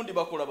gavumenti ne gundi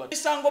bakulaba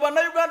misango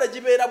bannayuganda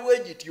gibeera bwe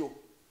gityo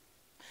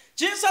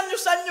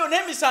kinsanyusa nnyo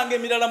n'emisango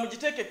emirala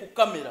mugiteeke ku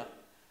kamera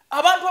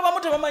abantu abamu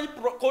tebamanyi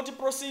court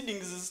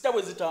proceedings zita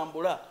bwe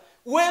zitambula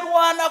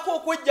weerwanako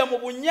okwejja mu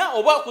bunnya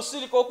oba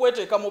kusirika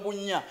okweteeka mu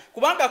bunnya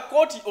kubanga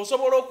kooti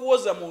osobola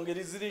okuwoza mu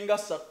ngeri ziringa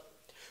 3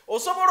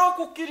 osobola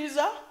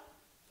okukkiriza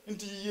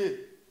nti ye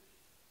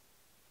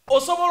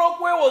osobola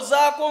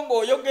okwewozaako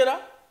ng'oyogera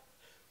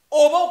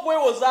oba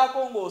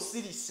okwewozaako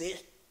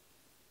ng'osirise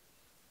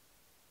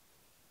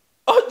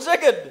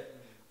otegedde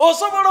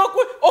osobola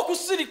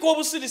okusirika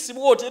obusirisi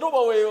bwoti era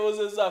oba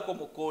weewozezaako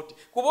mu kooti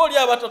kuba oli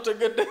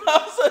abatategedde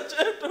asa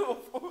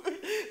kyetuufu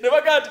ne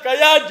bagaa nti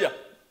Kayanja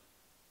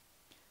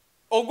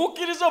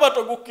ogukkiriza oba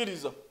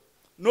togukkiriza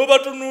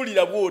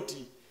n'obatunuulira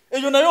bwoti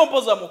eyo nayo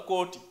mpoza mu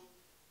kooti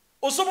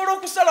osobola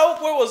okusalawo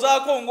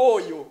okwewozaako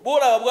ng'oyo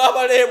bw'olaba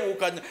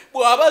bw'abaleebuukanya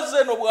bw'abazze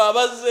eno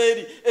bw'abazze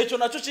eri ekyo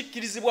nakyo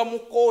kikkirizibwa mu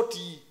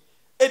kooti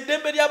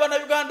eddembe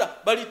ly'Abannayuganda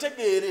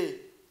balitegeere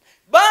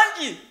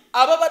bangi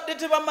ababadde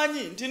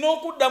tebamanyi nti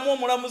n'okuddamu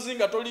omulamuzi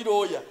nga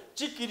tolirooya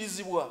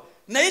kikkirizibwa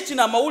naye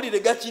kino amawulire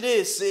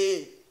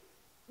gakireese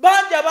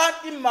bangi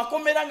abandi mu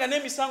makomera nga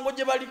n'emisango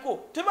gye baliko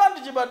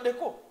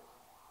tebandigibaddeko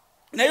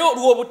naye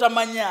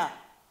olw'obutamanya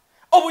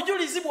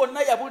obujulizi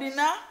bwonna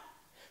yabulina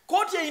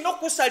kooti erina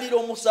okusalira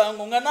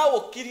omusango nga naawe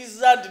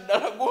okkiriza nti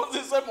ddala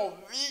gunzise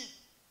mubi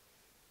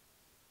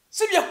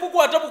si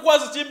byakukwata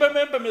bukwazi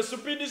kimpemempeme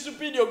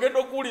supiidi ogenda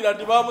okuwulira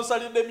nti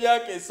bamusalidde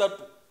emyaka 3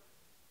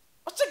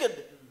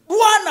 otegedde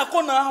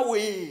lwanako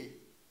naawe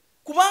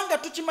kubanga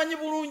tukimanyi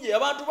bulungi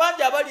abantu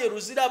bangi abali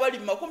eruzira abali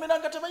mu makomera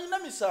nga tebalina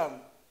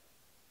misango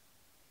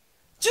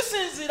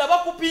kisinziira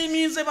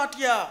bakupiimiinze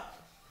batya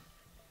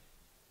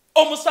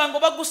omusango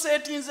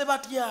baguseetinze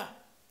batya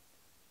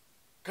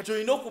kati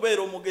olina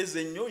okubeera omugezi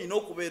ennyo olina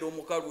okubeera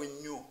omukalu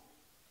ennyo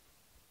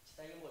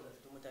kitayimboza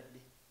tutumutadde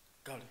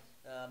kale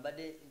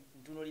mbadde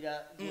ntunulira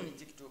guli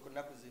TikTok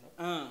nnaku zino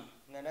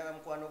nga ndaba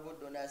mukwano gwo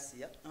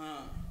Donasiya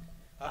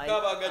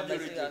akaba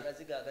agajjulujju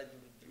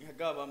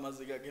agaba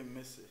amaziga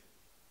g'emmese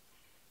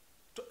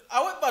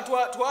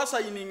awebba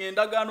twasayininga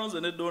endagaano nze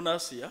ne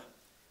Donasiya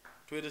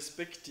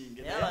respecting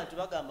abantu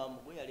bagamba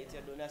mugwe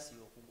yaleetera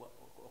Donasiya okugwa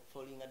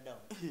falling down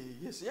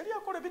yes yali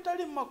akola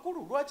bitali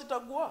makulu lwaki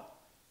tagwa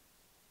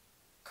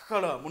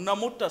KAKALAAMU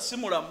namutta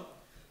simulamu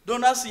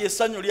Donasiya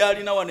essanyu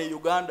lyalina wano e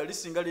Uganda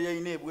lisinga lye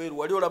yalina ebweru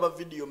wali olaba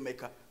video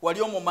meka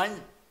wali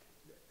omumanyi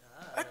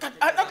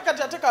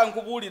kati ate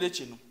kankubuulire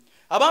kino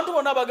abantu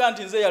bonna baga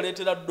nti nze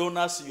yaleetera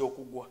Donasiya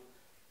okugwa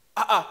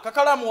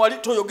KAKALAAMU wali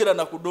toyogera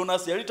na ku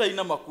Donasiya yali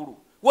talina makulu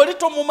wali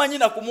tomumanyi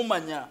na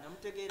kumumanya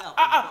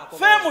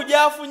femu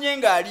gyafunye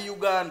ng'ali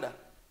Uganda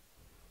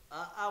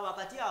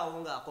wakati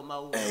awo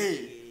ng'akomawo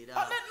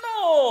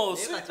no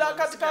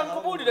kati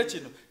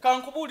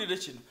kankubuulire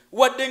kino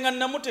wadde nga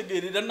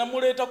namutegeerera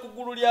namuleeta ku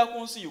ggulu lya ku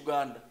nsi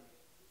Uganda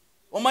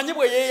omanyi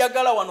bwe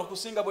yeeyagala wano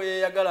kusinga bwe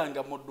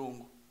yeeyagalanga mu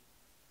ddungu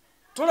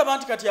tolaba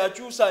nti kati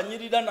akyusa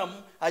anyirira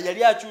namu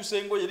yali akyusa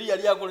engoye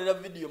yali akolera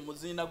vidiyo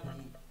muziina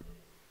gumu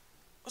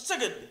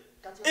osegedde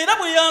era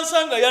bwe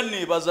yansanga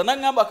yanneebaza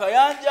naŋŋamba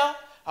Kayanja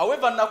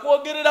aweva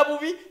nakwogerera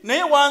bubi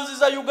naye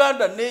wanziza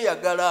Uganda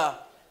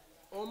neeyagala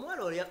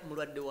omuwala oli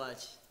mulwadde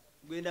waaki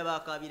gwenda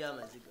bakabira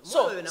amaziga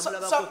mwoyo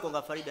namulabako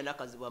nga Farida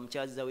nakazibwa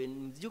mukyaziza we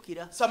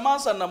nzijukira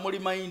Samantha namuli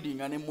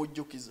mindinga ne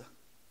mujjukiza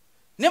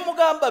ne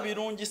mugamba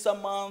birungi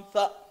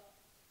Samantha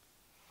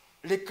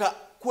leka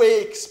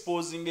kwe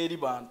exposing eri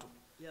bantu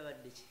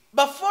yabadde ki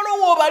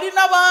bafolowo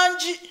balina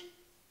bangi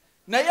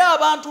naye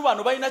abantu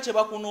bano balina kye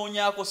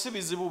bakunoonyaako si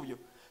bizibu byo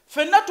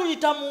ffenna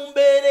tuyita mu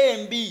mbeera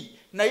embi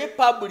naye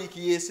public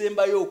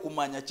yeesembayo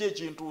okumanya ki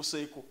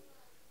ekintuuseeko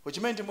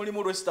okimanyi nti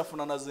mulimu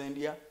lwesitafuna na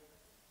zendya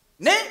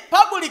ne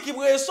public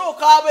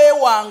bw'esooka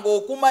abeewanga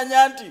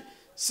okumanya nti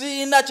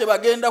siina kye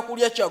bagenda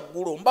kulya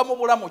kyaggulo mba mu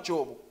bulamu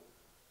kyobwo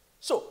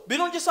so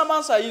birungi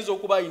Samantha ayinza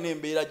okuba alina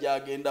embeera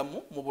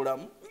gy'agendamu mu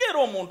bulamu ng'era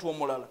omuntu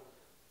omulala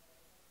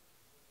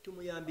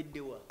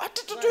tumuyambiddewa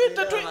ati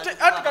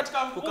kati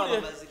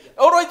kankubuulire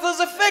olwo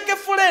ze fake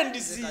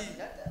friends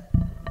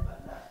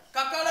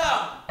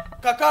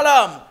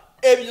KAKALAAMU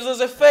ebyo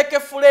ze fake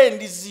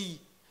friends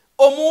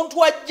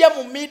omuntu ajja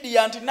mu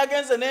media nti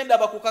nagenze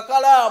nendaba ku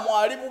KAKALAAMU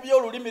ali mu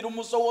by'olulimi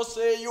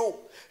lumusowoseeyo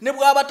ne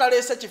bw'aba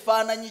taleese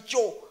kifaananyi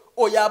kyo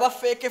oyo aba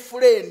fake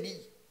friend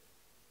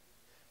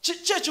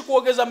ki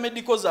ekikwogeza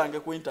medical zange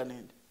ku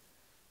internet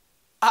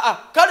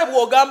kale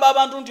bw'ogamba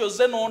abantu nti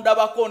ozze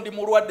n'ondabako ndi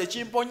mulwadde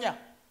kimponya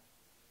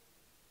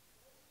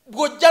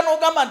bw'ojja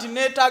n'ogamba nti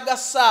neetaaga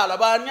ssaala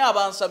baani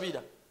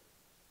abansabira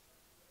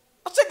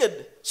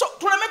otegedde so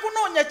tuleme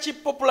kunoonya ki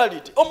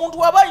popularity omuntu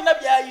waba alina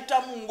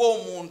by'ayitamu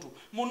ng'omuntu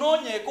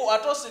munoonyeeko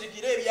ate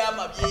osirikire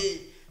ebyama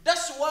bye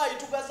that's why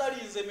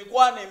tugazalinze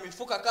emikwano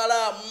emifu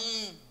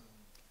KAKALAAMU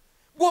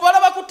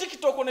Bw'obalaba ku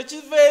TikTok ne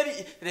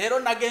kiveeri leero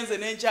nagenze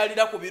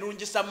n'enkyalira ku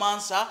birungisa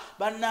mansa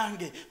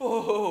bannange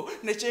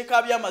ne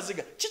kyekaabya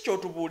amaziga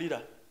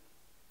kikyotubuulira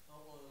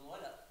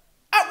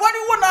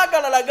waliwo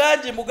n'agalala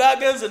gangi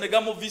mugagenze ne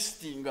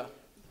gamuvisitinga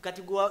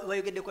kati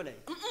wayogeddeko naye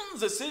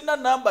nze sirina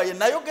namba ye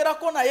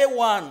nayogerako naye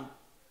one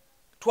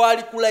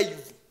twali ku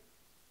live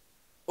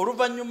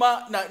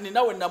oluvannyuma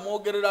ninawe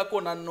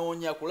namwogererako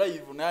nanoonya ku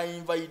live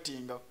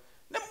nayinvitinga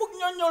ne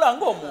munyonnyola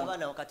ng'omuntu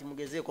abaana wakati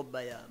mugezeeko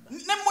bayamba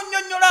ne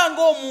munyonnyola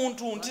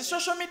ng'omuntu nti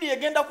social media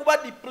egenda kuba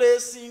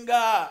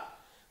depressinga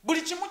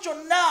buli kimu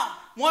kyonna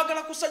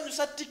mwagala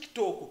kusanyusa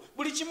TikTok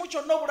buli kimu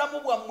kyonna obulamu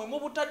bwammwe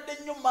mubutadde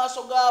nnyo mu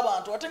maaso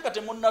g'abantu ate nga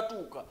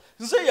temunnatuuka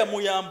nze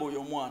yamuyamba oyo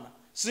omwana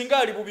singa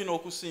ali bubi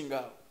n'okusinga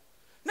awo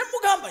ne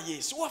mugamba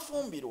yesu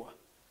wafumbirwa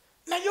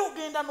naye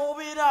ogenda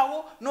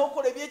n'obeeraawo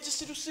n'okola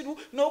ebyekisirusiru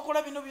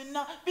n'okola bino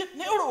byonna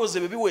naye olowooza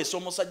ebyo biweesa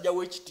omusajja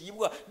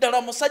w'ekitiibwa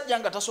ddala musajja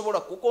nga tasobola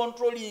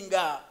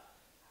kukontrolinga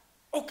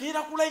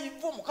okeera ku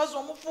live omukazi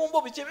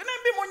omufumbo bikyebyo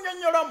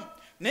nembimunnyonnyolamu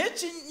naye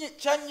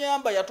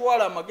kyanyamba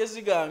yatwala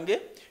amagezi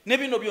gange ne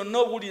bino byonna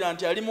owulira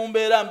nti ali mu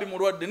mbeera mbi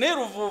mulwadde naye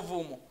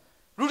luvuuvuumu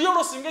luli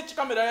olwo singa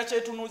ekikamera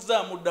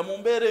yakyetunuzzaamu dda mu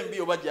mbeera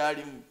embi oba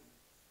gy'alimu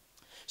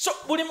so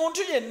buli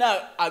muntu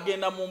yenna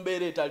agenda mu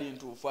mbeera etali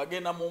ntuufu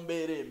agenda mu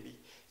mbeera embi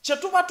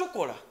kyetuba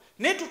tukola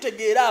naye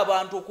tutegeera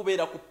abantu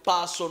okubeera ku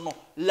personal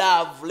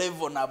love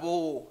level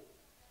nabo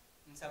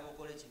nsaba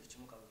okola ekintu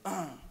kimu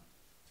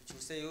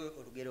tukyuseeyo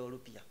olugero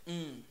olupya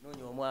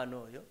noonya omwana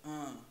oyo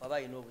waba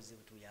alina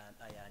obuzibu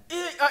tuyayandi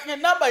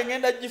enamba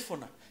engenda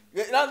gifuna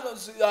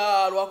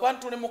lwakuba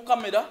tuli mu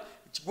kamera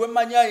gwe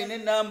mmanyi alina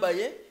enamba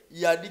ye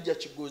yadija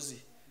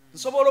kigozi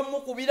nsobola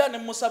omukubira ne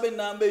musaba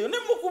enamba eyo ne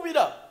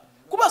mukubira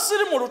kuba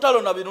siri mu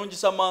lutalo na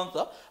birungisa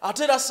mantha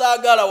ate era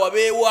saagala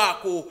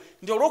wabeewaako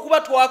nti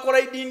olw'okuba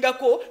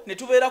twakolaidingako ne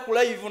tubeera ku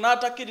live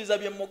n'atakkiriza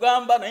bye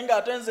mugamba naye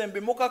ng'ate nze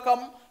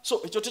mbimukakamu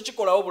so ekyo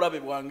tekikolawo bulabe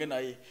bwange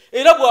naye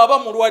era bw'aba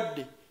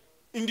mulwadde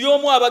ndi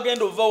omu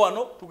abagenda ova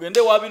wano tugende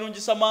wa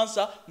birungisa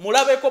mansa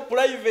mulabeko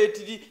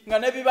privately nga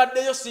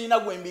nebibaddeyo siina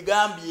gwe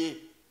mbigambye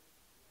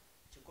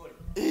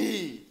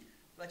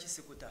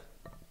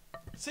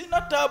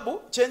siina tabu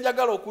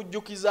kyenjagala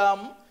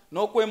okujjukizaamu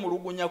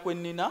n'okwemulugunya kwe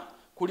nnina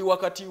kuli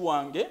wakati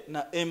wange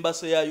na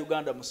embassy ya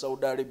Uganda mu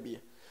Saudi Arabia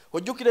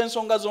ojjukira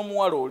ensonga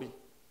z'omuwala oli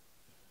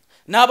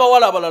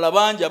n'abawala abalala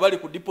bangi abali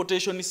ku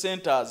deportation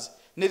centers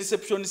ne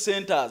reception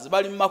centers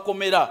bali mu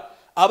makomera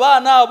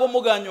abaana abo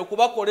muganya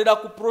okubakolera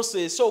ku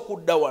process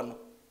okudda wano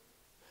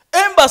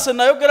embassy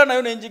nayogera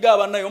nayo nenjiga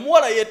abanayo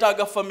omuwala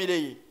yeetaaga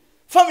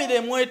famire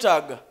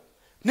emwetaaga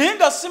naye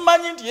nga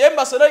simanyi nti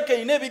embassy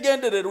like ine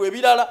ebigendererwa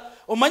ebirala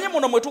omanyi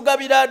muno mwe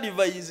tugabira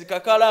advice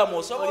kakalaamu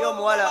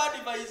osobola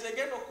advice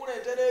egenda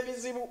okuleetera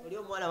ebizibu oli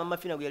omwana mama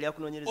fina gwe yali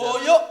akunoonyereza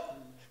oyo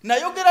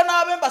nayogera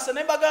n'abembase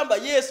ne mbagamba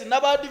yes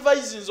n'aba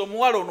advices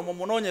omuwala ono mu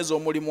munoonyeza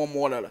omulimu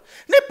omuwalala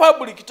ne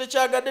public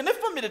tekyagadde ne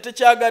family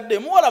tekyagadde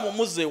muwala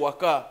mumuzze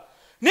ewaka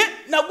ne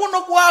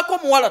naguno gwako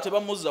muwala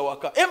tebamuzza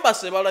waka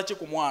embase ebala ki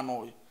ku mwana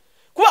oyo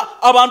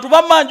kuba abantu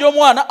bamanja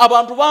omwana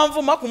abantu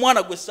banvuma ku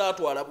mwana gwe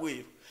saatwala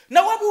bweru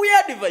nawabuya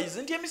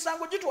advice nti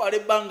emisango gitwala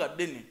ebbanga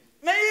ddene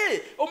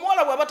naye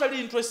omuwala bw'aba tali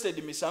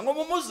interested misango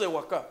mumuzze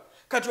waka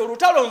kati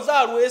olutalo nze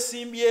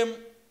alwesimbyemu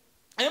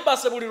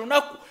embase buli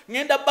lunaku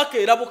ngenda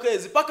bakeera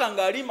bukeezi paka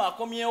ng'alima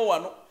akomyewo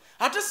wano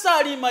ate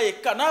saalima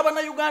yekka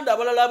n'abannayuganda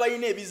abalala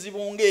abalina ebizibu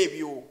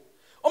ng'ebyo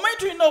omanyi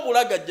tulina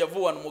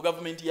obulagajjavu wano mu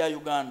gavumenti ya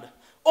Uganda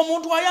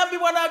omuntu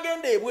ayambibwa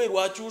n'agenda ebweru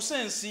akyusa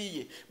ensi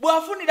ye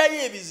bw'afunirayo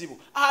ebizibu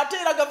ate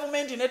era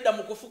gavumenti nedda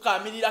mu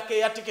kufukaamirako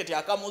eya tiketi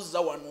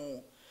akamuzza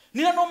wano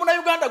nina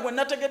n'omunnayuganda gwe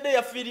nategedde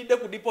yafiiridde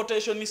ku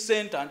deportation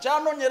center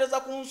nkyanoonyereza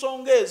ku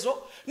nsonga ezo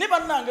ne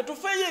bannange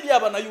tufeeyo eri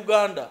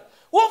abannayuganda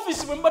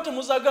ofiisi bwe muba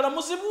temuzaagala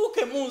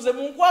muzibuuke munze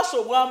munkwasa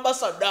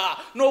obwambasada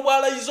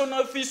n'obwalayizo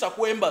n'ofiisa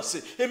ku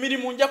embase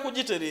emirimu nja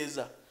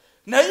kugitereeza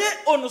naye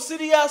ono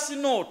serious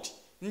note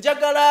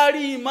njagala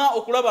aliima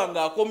okulaba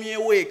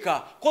ng'akomyewo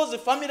eka kozi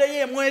famire ye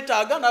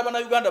emwetaaga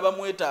n'abannayuganda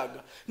bamwetaaga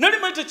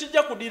nalimanyi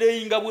tekijja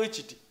kudireyinga bwe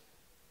kiti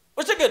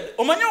otegedde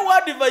omanyi owa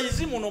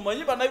advice muno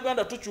omanyi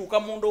bannayuganda tukyuka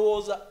mu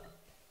ndowooza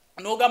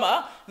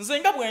n'ogamba nze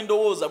nga bwe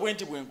ndowooza bwe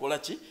nti bwe nkola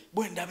ki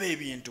bwe ndaba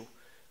ebintu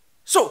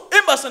so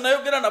embase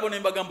nayogera nabo ne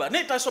mbagamba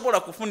naye tasobola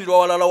kufunirwa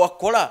walala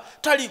wakola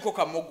taliiko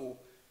kamogo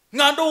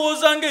nga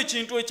ndowooza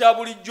ng'ekintu ekya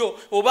bulijjo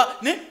oba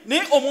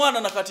naye omwana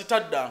nakati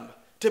taddanga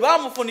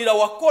tebamufunira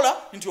wakola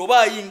nti oba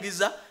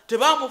ayingiza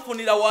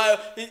tebamufunira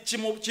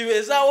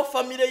kibeezaawo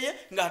famire ye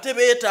ng'ate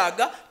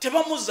beetaaga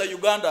tebamuzza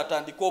Uganda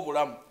atandika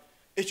obulamu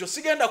ekyo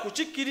sigenda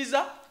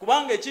kukikkiriza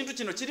kubanga ekintu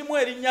kino kirimu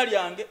erinnya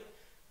lyange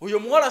oyo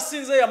muwala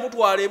sinze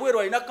yamutwala ebweru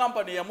alina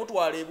kampani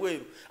yamutwala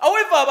ebweru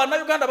however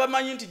abannayuganda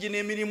bamanyi nti gino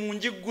emirimu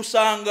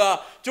njiggusanga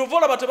kyova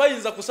olaba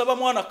tebayinza kusaba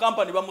mwana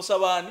kampani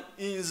bamusabaani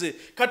nze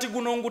kati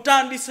guno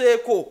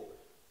ngutandiseeko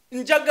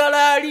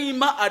njagala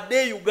aliima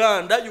adde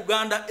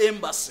Uganda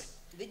embassy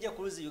DJ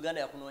Cruise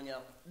Uganda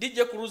yakunoonyako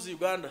DJ Cruise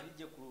Uganda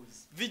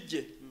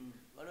vijje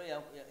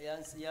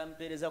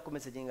yampeereza ku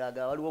message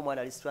ng'aga waliwo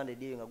omwana ali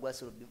stranded nga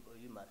gwasolo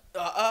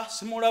bimala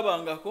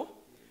simulabangako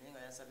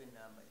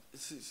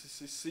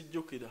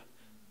sijjukira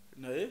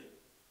naye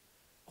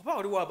oba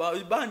waliwo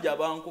banja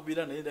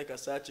abankubira naye leka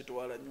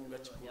saakitwala nyunga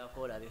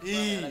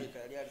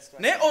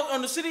naye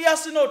on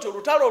serious note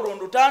olutalo olwo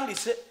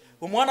ndutandise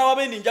omwana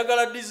wabendi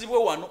njagala ddizibwe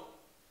wano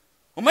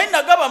omanyi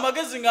nagaba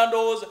amagezi nga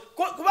ndowooza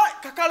kuba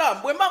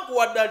Kakalaamu bwe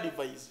mbakuwadde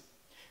advice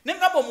ne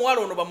ngamba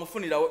omuwala ono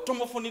bamufunirawo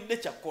tomufunidde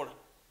kyakkola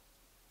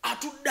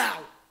atudde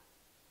awo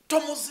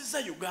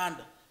tomuzize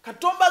Uganda kati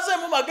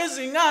tombazeemu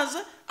magezi nganze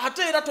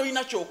ate era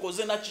tolina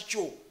kyokoze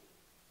nakikyo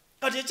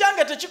kati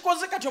ekyange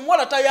tekikoze kati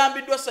omuwala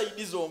tayambiddwa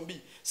sayidi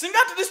zombi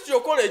singa at least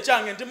yokola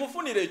ekyange nti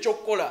mufunire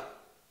ekyokukola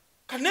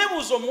kati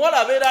neebuuza omuwala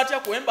abeera atya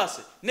ku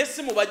embase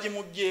n'essimu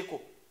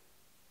bagimuggyeko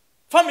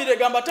famire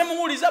gamba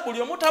temuwuliza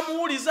buli omu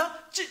tamuwuliza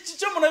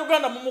kikyo muna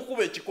Uganda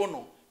mumukuba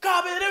ekikono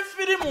kabeere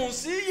firi mu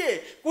nsi ye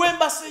ku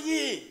embase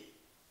ye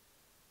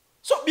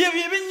so bye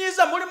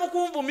binyiiza muli mu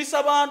kunvumisa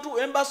abantu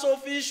embassy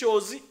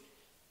officials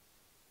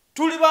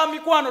tuli ba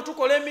mikwano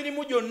tukola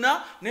emirimu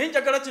gyonna naye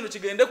njagala kino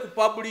kigende ku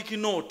public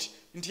note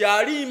nti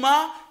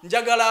aliima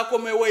njagala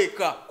akomewo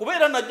eka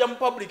kubeera najja mu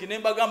public ne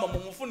mbagamba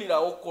mumufunira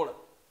okukola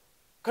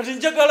kati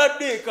njagala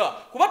ddeeka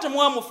kuba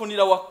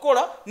temwamufunira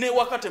wakukola ne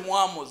wakati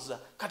mwamuza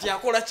kati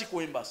akola ki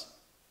ku embassy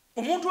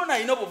omuntu ono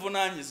alina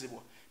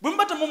obuvunaanyizibwa bwe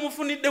mba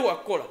temumufunidde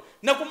wakukola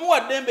na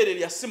kumuwadde embere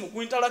lya ssimu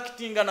ku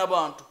interactinga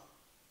n'abantu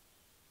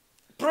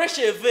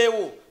pressure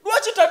eveewo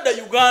lwaki tadda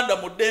Uganda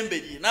mu ddembe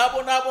lye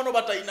n'abo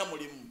batalina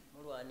mulimu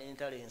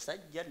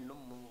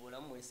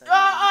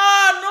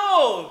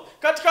no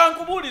kati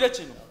kankubuulire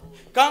kino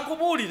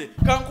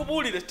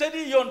kankubuulire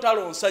teriyo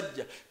ntalo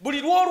nsajja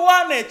buli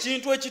lwolwana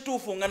ekintu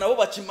ekituufu nga nabo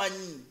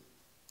bakimanyi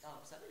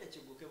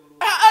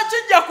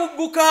kijja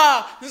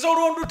kugguka nze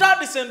olwo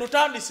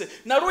ndutandise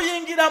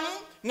naluyingiramu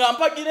nga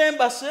mpagira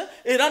embase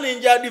era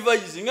nenja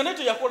advise nga naye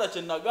teyakola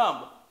kye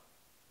nagamba